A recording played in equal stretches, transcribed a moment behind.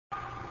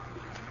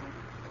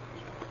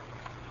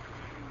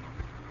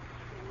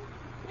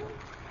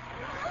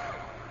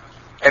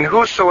And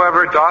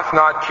whosoever doth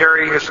not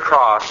carry his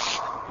cross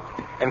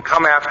and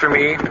come after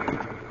me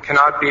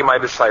cannot be my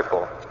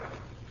disciple.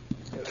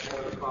 In the name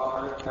of the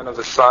Father, and of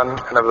the Son,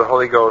 and of the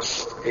Holy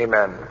Ghost.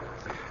 Amen.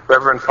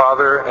 Reverend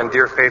Father and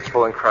dear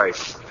faithful in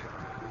Christ.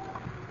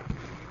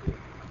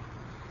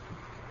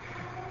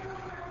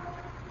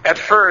 At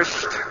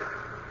first,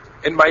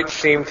 it might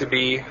seem to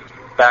be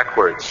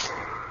backwards.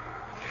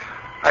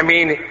 I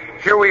mean,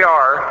 here we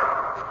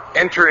are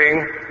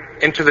entering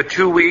into the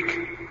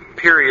 2-week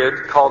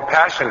period called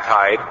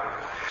Passiontide,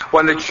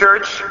 when the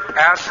Church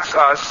asks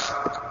us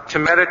to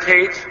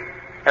meditate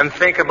and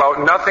think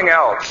about nothing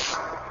else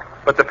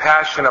but the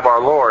passion of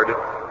our Lord.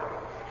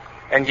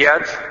 And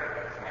yet,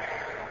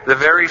 the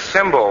very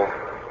symbol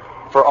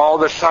for all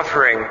the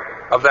suffering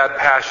of that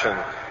passion,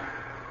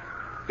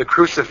 the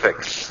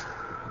crucifix,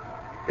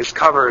 is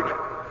covered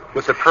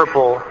with a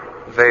purple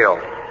veil.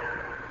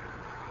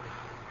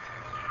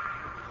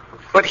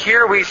 But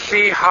here we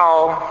see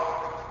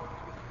how,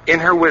 in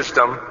her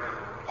wisdom,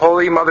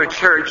 Holy Mother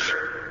Church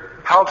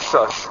helps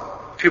us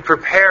to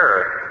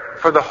prepare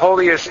for the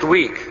holiest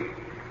week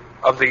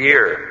of the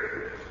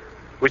year,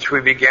 which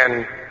we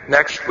begin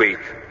next week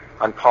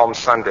on Palm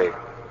Sunday.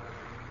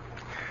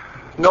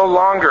 No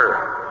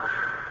longer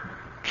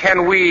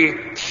can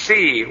we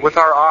see with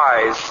our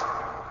eyes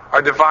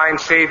our divine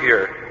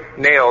Savior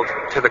nailed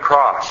to the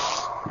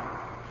cross,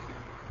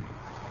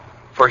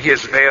 for he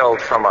is veiled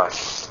from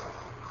us.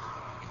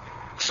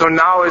 So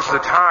now is the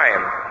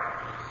time,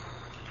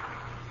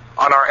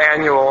 on our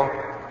annual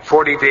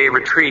 40-day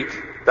retreat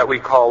that we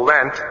call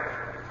Lent,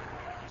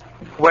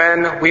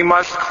 when we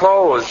must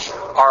close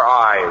our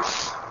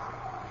eyes.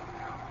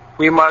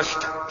 We must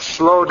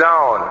slow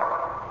down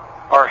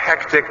our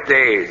hectic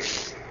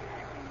days,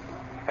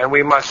 and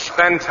we must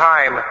spend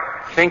time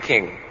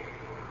thinking,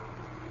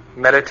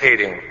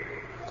 meditating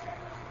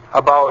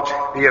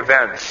about the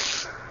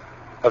events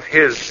of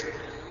his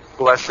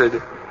blessed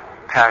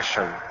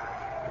passion.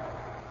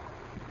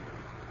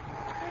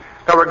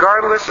 Now,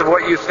 regardless of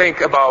what you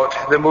think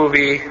about the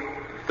movie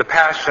The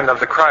Passion of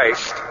the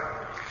Christ,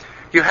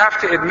 you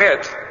have to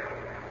admit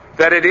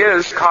that it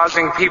is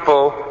causing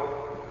people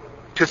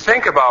to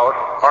think about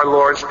our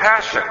Lord's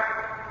passion.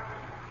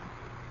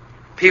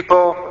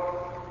 People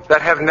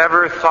that have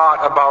never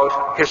thought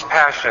about his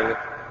passion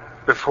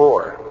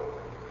before.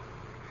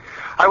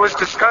 I was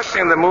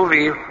discussing the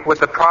movie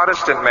with a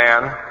Protestant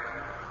man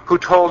who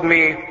told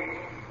me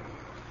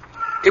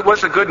it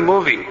was a good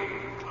movie,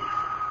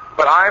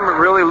 but I'm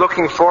really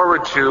looking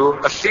forward to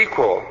a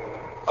sequel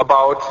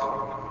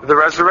about the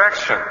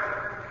resurrection.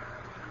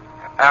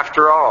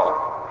 After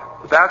all,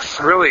 that's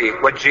really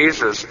what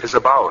Jesus is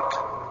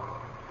about.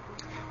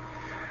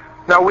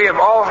 Now, we have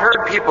all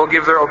heard people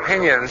give their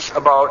opinions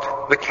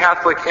about the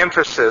Catholic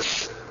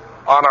emphasis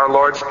on our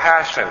Lord's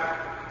passion,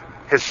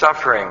 his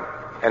suffering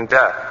and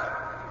death.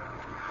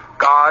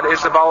 God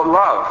is about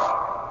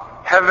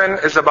love. Heaven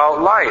is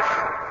about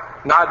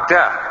life, not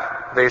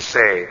death, they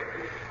say.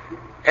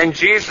 And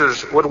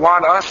Jesus would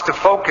want us to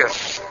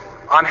focus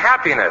on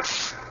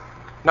happiness,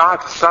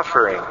 not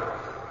suffering.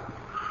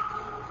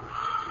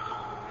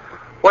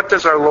 What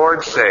does our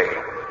Lord say?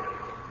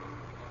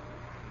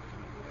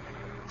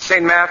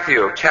 St.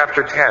 Matthew,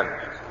 chapter 10.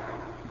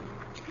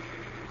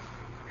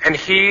 And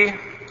he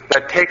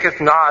that taketh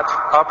not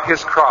up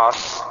his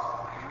cross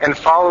and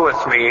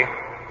followeth me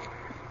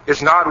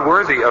is not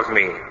worthy of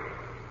me.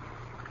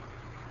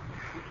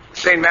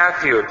 St.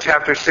 Matthew,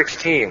 chapter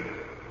 16.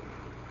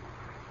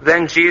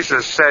 Then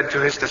Jesus said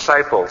to his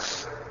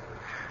disciples,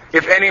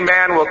 If any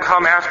man will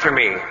come after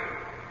me,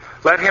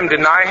 let him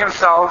deny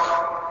himself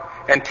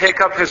and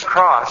take up his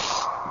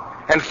cross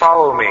and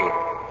follow me.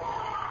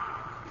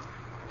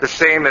 The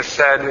same is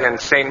said in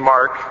St.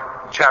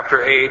 Mark,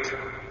 chapter 8,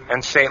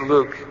 and St.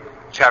 Luke,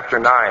 chapter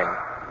 9.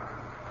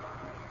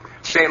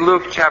 St.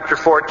 Luke, chapter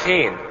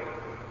 14.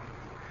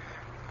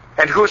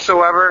 And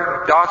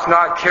whosoever doth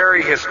not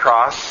carry his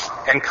cross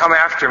and come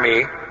after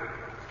me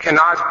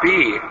cannot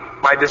be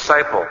my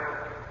disciple.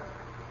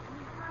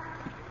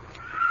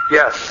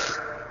 Yes,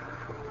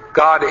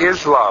 God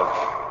is love.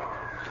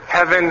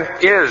 Heaven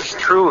is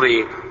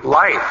truly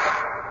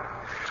life.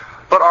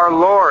 But our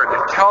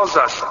Lord tells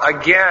us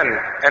again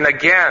and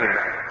again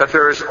that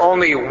there is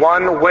only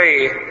one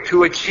way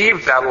to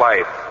achieve that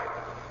life.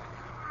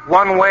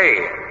 One way.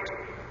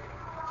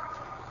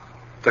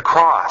 The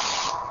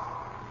cross.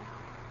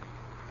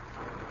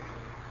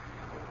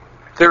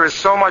 There is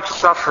so much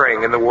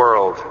suffering in the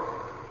world.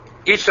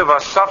 Each of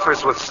us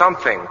suffers with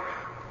something,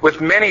 with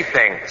many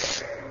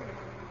things.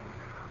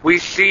 We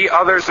see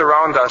others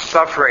around us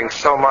suffering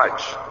so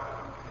much.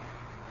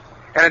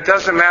 And it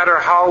doesn't matter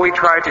how we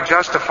try to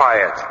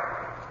justify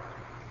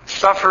it.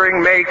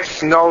 Suffering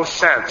makes no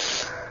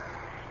sense.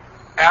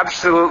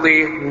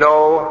 Absolutely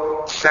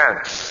no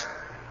sense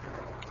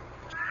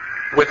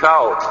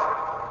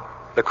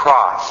without the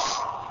cross.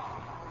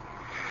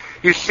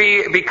 You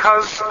see,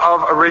 because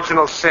of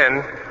original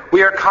sin,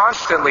 we are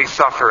constantly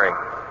suffering.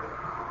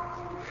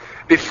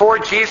 Before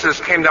Jesus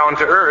came down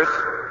to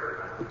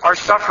earth, our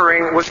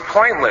suffering was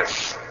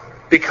pointless.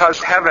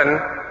 because heaven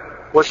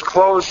was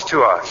closed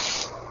to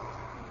us.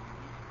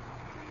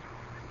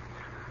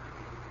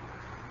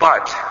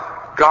 But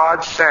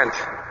God sent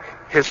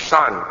his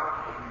Son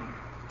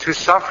to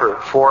suffer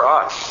for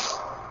us,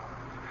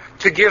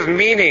 to give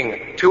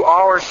meaning to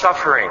our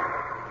suffering.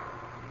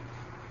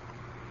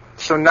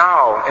 So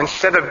now,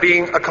 instead of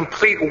being a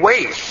complete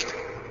waste,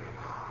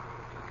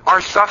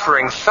 our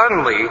suffering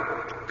suddenly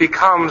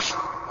becomes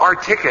our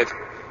ticket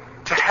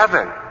to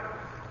heaven.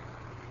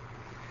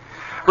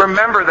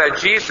 Remember that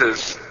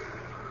Jesus,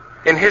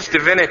 in his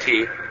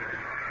divinity,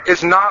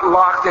 is not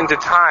locked into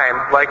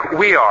time like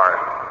we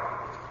are.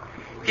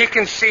 He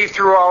can see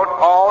throughout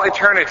all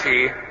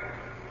eternity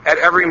at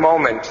every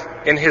moment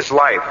in his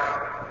life.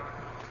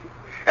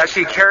 As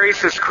he carries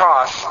his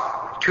cross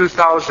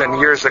 2,000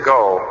 years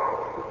ago,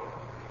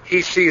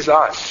 he sees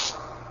us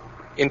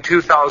in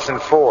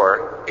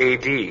 2004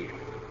 AD.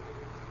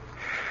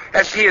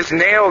 As he is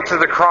nailed to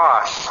the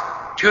cross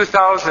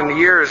 2,000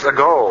 years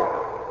ago,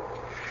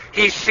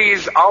 he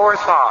sees our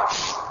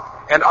thoughts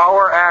and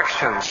our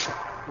actions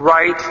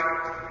right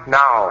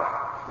now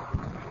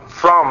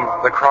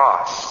from the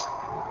cross.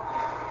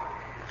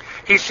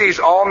 He sees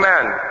all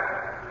men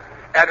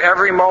at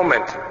every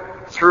moment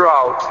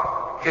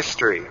throughout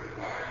history.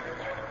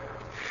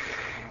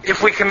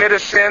 If we commit a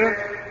sin,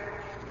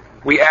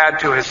 we add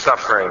to his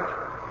suffering.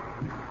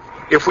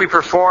 If we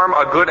perform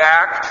a good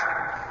act,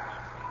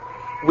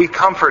 we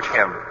comfort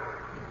him.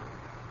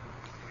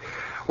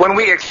 When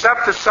we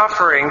accept the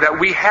suffering that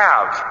we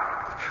have,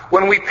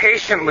 when we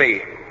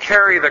patiently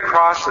carry the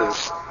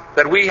crosses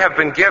that we have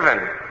been given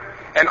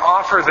and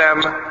offer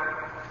them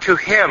to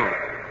him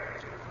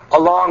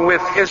along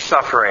with his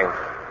suffering,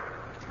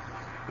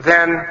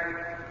 then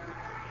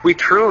we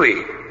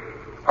truly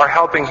are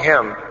helping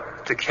him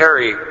to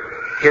carry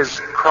his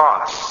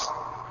cross.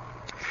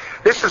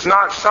 This is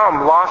not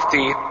some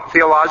lofty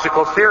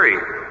theological theory.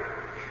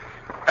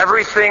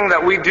 Everything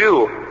that we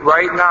do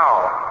right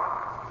now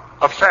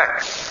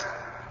affects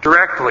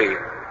directly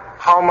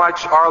how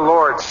much our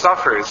Lord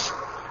suffers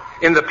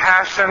in the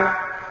passion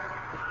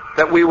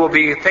that we will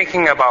be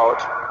thinking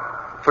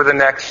about for the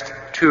next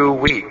 2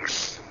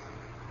 weeks.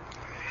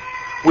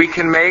 We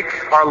can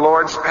make our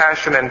Lord's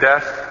passion and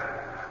death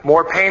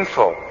more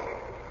painful,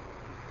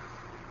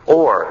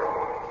 or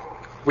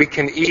we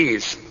can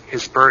ease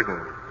his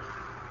burden.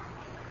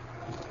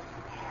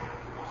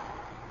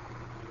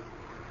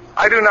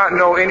 I do not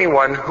know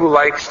anyone who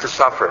likes to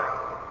suffer.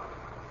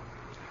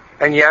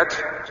 And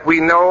yet, we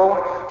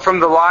know from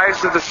the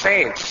lives of the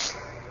saints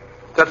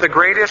that the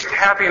greatest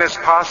happiness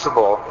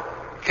possible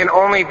can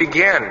only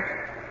begin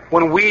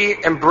when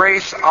we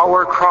embrace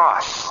our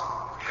cross,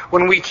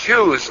 when we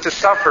choose to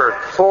suffer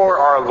for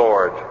our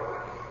Lord,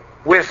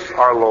 with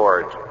our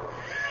Lord.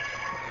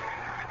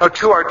 Now,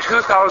 to our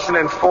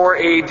 2004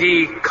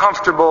 AD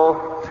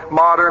comfortable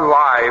modern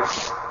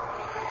lives,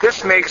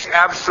 this makes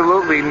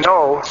absolutely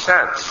no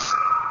sense.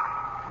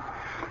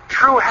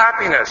 True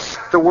happiness,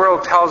 the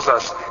world tells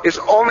us, is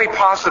only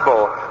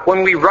possible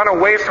when we run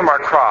away from our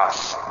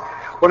cross,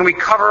 when we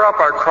cover up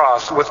our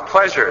cross with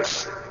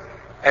pleasures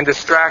and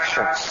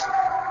distractions.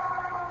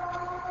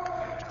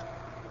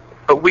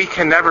 But we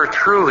can never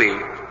truly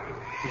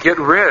get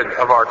rid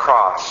of our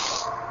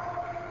cross.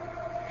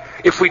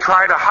 If we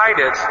try to hide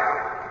it,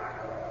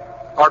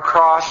 our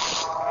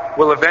cross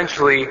will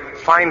eventually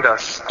find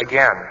us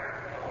again.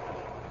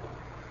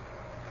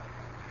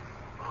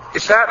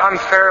 Is that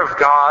unfair of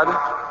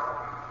God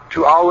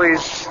to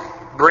always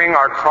bring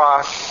our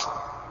cross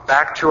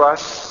back to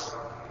us?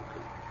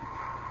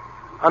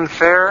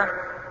 Unfair?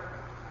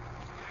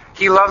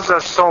 He loves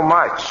us so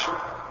much,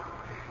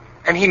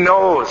 and he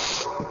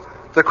knows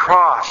the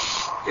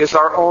cross is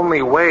our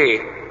only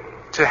way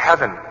to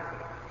heaven.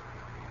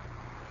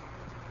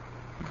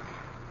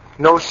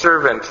 No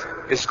servant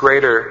is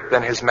greater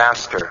than his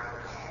master.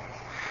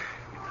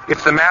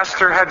 If the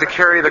master had to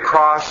carry the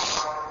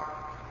cross,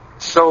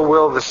 so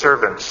will the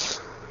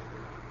servants.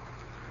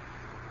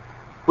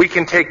 We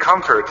can take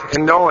comfort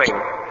in knowing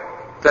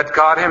that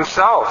God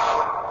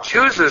himself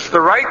chooses the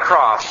right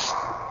cross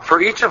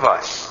for each of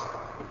us.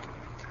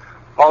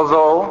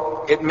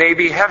 Although it may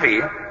be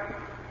heavy,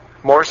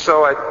 more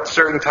so at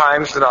certain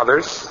times than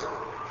others,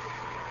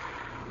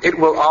 it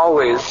will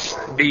always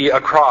be a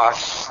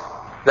cross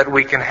that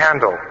we can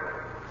handle,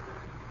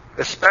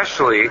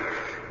 especially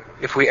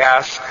if we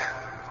ask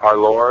our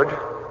Lord,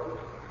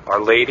 our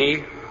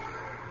Lady,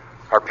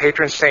 our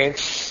patron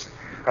saints,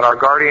 and our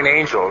guardian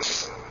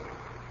angels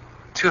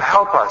to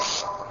help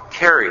us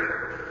carry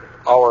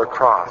our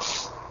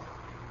cross.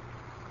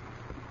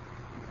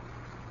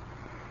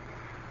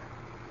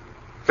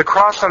 The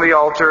cross on the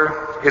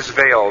altar is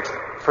veiled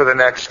for the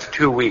next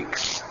 2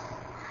 weeks.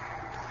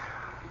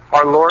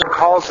 Our Lord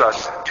calls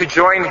us to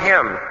join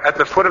him at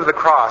the foot of the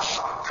cross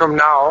from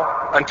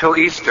now until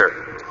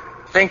Easter,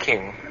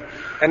 thinking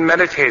and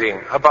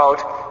meditating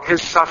about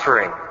his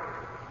suffering,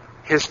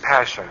 his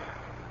passion.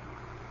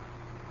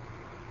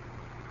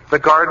 The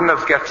Garden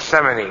of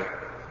Gethsemane,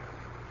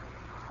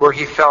 where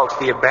he felt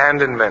the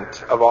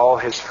abandonment of all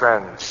his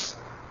friends.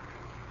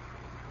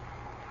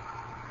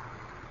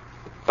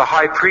 the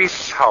high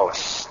priest's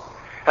house,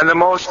 and the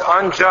most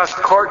unjust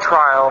court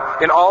trial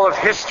in all of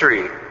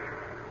history,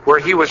 where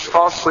he was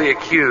falsely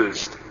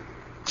accused,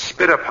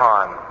 spit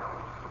upon,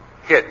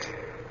 hit,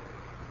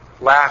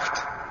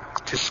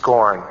 laughed to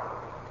scorn.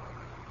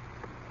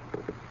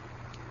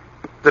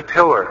 The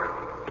pillar,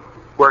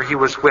 where he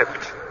was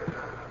whipped,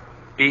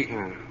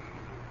 beaten,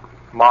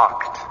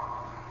 mocked.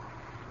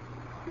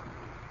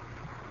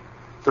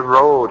 The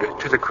road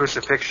to the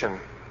crucifixion,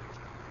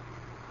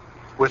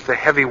 with the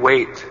heavy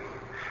weight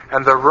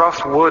and the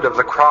rough wood of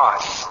the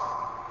cross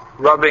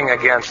rubbing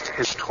against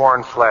his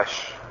torn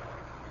flesh.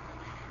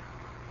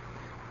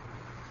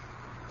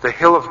 The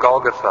hill of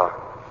Golgotha,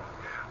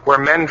 where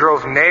men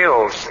drove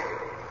nails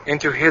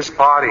into his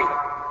body.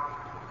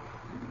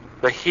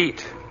 The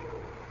heat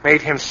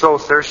made him so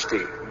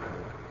thirsty.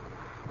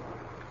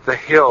 The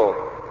hill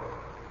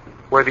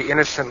where the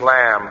innocent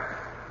lamb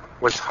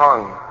was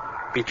hung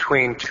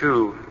between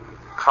two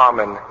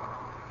common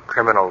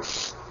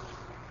criminals.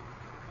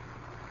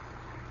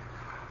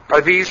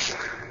 Are these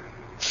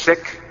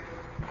sick,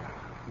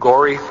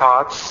 gory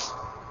thoughts?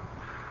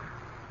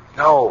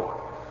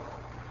 No.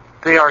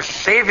 They are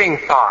saving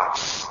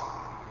thoughts,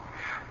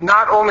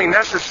 not only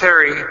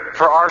necessary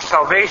for our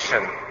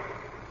salvation,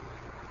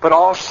 but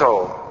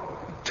also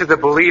to the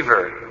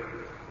believer,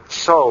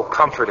 so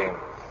comforting.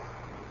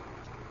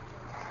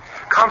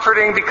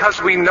 Comforting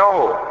because we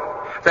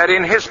know that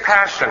in his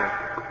passion,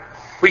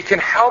 we can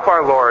help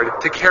our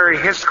Lord to carry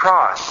his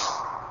cross.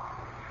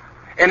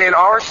 And in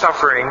our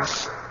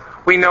sufferings,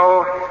 we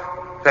know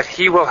that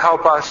he will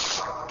help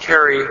us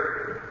carry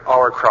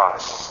our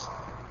cross.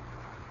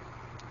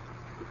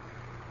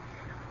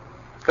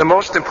 The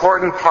most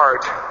important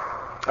part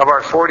of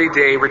our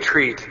 40-day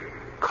retreat,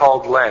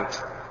 called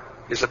Lent,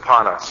 is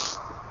upon us.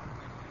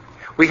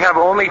 We have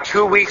only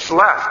 2 weeks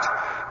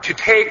left to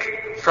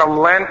take from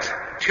Lent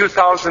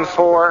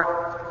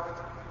 2004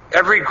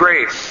 every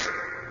grace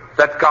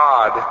that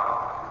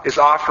God is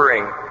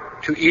offering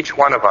to each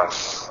one of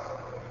us.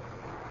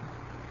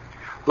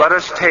 Let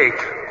us take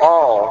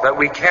all that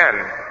we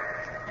can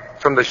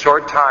from the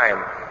short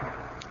time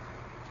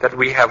that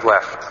we have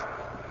left.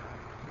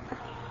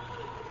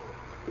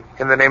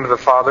 In the name of the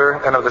Father,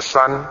 and of the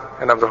Son,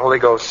 and of the Holy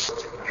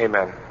Ghost,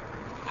 amen.